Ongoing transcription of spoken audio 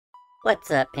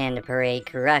What's up, Panda Parade?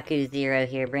 Kurraku Zero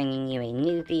here, bringing you a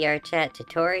new VR chat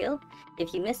tutorial.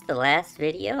 If you missed the last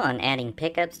video on adding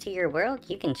pickups to your world,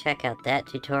 you can check out that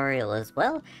tutorial as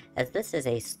well, as this is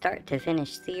a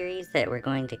start-to-finish series that we're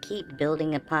going to keep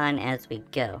building upon as we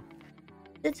go.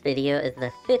 This video is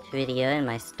the 5th video in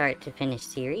my start-to-finish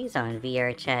series on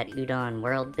VR Chat Udon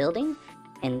World building.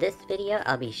 In this video,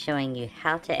 I'll be showing you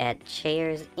how to add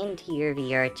chairs into your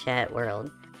VR chat world.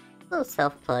 Little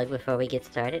self-plug before we get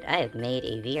started. I have made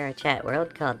a VR chat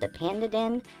world called the Panda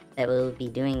Den that we'll be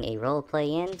doing a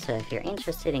roleplay in, so if you're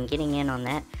interested in getting in on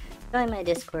that, join my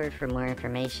Discord for more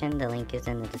information. The link is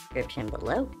in the description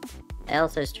below. I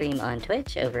also stream on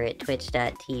Twitch over at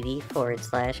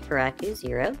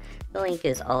twitch.tv/Kurraku0. The link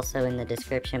is also in the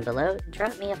description below.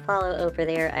 Drop me a follow over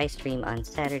there. I stream on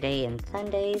Saturday and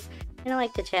Sundays, and I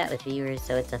like to chat with viewers,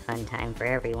 so it's a fun time for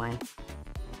everyone.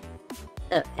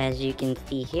 So, as you can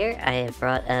see here, I have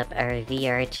brought up our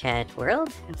VR chat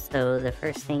world. So the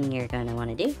first thing you're going to want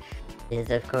to do is,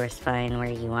 of course, find where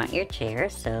you want your chair.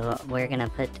 So we're going to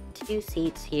put 2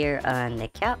 seats here on the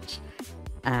couch.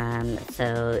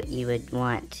 So you would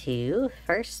want to,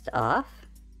 first off,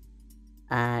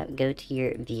 go to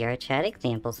your VR chat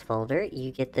examples folder.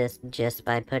 You get this just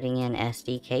by putting in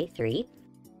SDK3.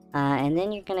 And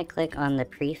then you're going to click on the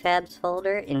prefabs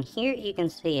folder, and here you can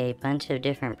see a bunch of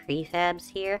different prefabs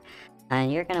here, and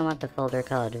you're going to want the folder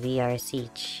called VRC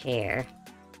chair.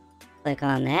 Click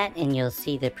on that and you'll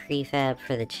see the prefab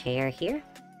for the chair here,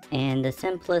 and the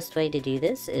simplest way to do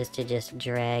this is to just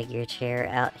drag your chair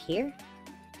out here,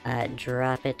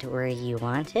 drop it to where you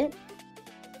want it.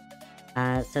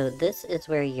 So this is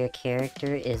where your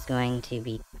character is going to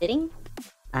be sitting.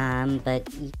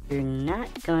 But you're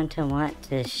not going to want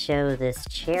to show this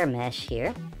chair mesh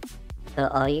here. So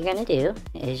all you're going to do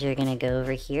is you're going to go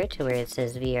over here to where it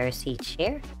says VRC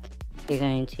chair. You're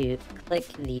going to click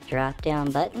the drop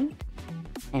down button,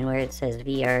 and where it says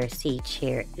VRC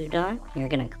chair Udon, you're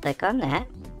going to click on that.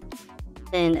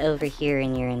 Then over here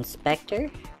in your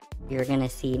inspector, you're going to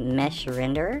see mesh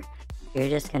renderer. You're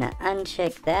just going to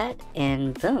uncheck that,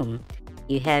 and boom.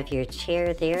 You have your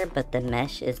chair there, but the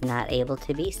mesh is not able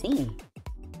to be seen.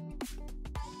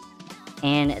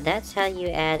 And that's how you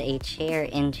add a chair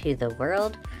into the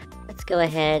world. Let's go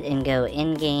ahead and go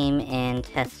in-game and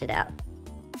test it out.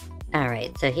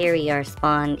 Alright, so here we are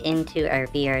spawned into our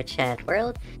VR chat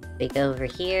world. We go over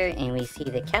here and we see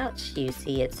the couch. You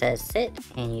see it says sit,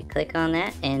 and you click on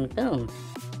that, and boom,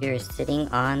 you're sitting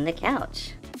on the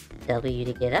couch. W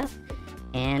to get up,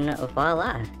 and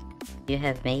voila. You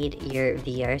have made your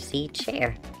VRC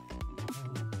chair.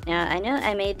 Now, I know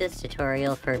I made this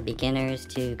tutorial for beginners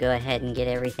to go ahead and get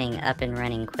everything up and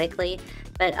running quickly,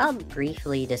 but I'll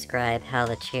briefly describe how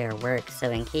the chair works, so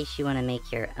in case you want to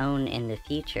make your own in the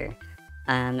future.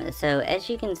 So as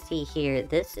you can see here,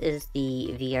 this is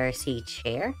the VRC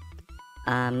chair.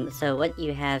 So what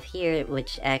you have here,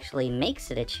 which actually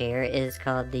makes it a chair, is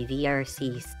called the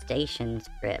VRC station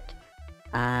script.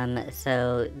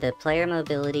 So the player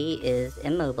mobility is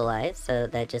immobilized, so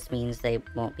that just means they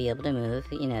won't be able to move.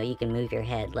 You know, you can move your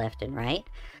head left and right.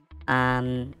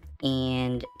 And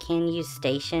can you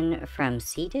station from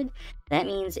seated? That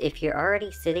means if you're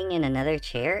already sitting in another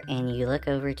chair and you look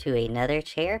over to another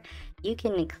chair, you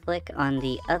can click on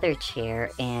the other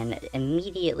chair and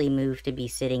immediately move to be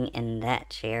sitting in that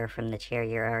chair from the chair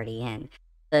you're already in.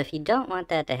 So if you don't want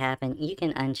that to happen, you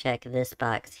can uncheck this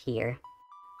box here.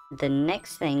 The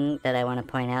next thing that I want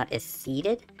to point out is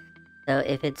seated. So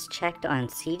if it's checked on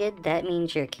seated, that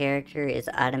means your character is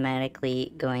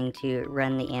automatically going to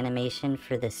run the animation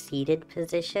for the seated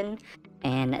position,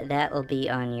 and that will be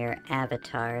on your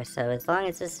avatar. So as long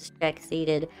as this is checked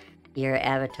seated, your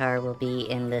avatar will be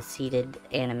in the seated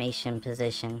animation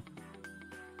position.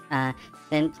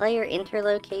 Then player enter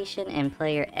location and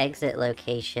player exit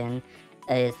location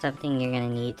is something you're going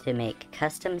to need to make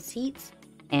custom seats.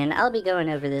 And I'll be going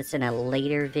over this in a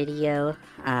later video,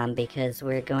 because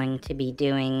we're going to be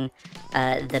doing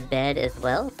the bed as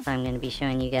well. So I'm going to be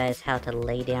showing you guys how to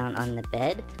lay down on the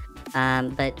bed.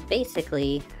 But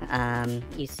basically,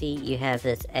 you see you have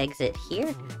this exit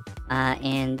here.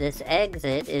 And this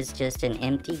exit is just an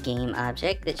empty game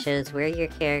object that shows where your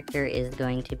character is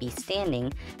going to be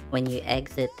standing when you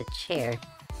exit the chair.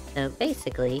 So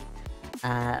basically,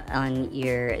 on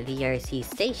your VRC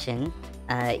station,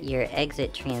 your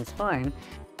exit transform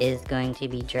is going to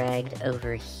be dragged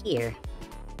over here.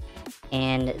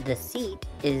 And the seat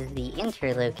is the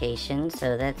enter location,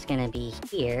 so that's going to be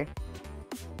here.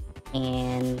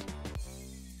 And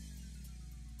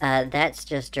that's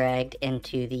just dragged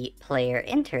into the player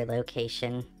enter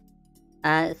location.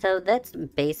 So that's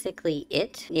basically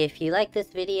it. If you like this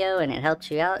video and it helps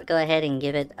you out, go ahead and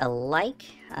give it a like.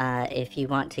 If you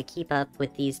want to keep up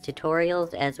with these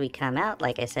tutorials as we come out,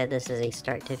 like I said, this is a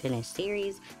start to finish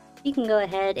series. You can go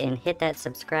ahead and hit that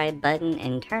subscribe button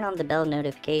and turn on the bell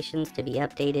notifications to be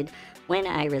updated when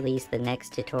I release the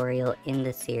next tutorial in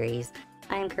the series.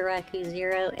 I'm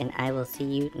Kurraku0, and I will see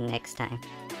you next time.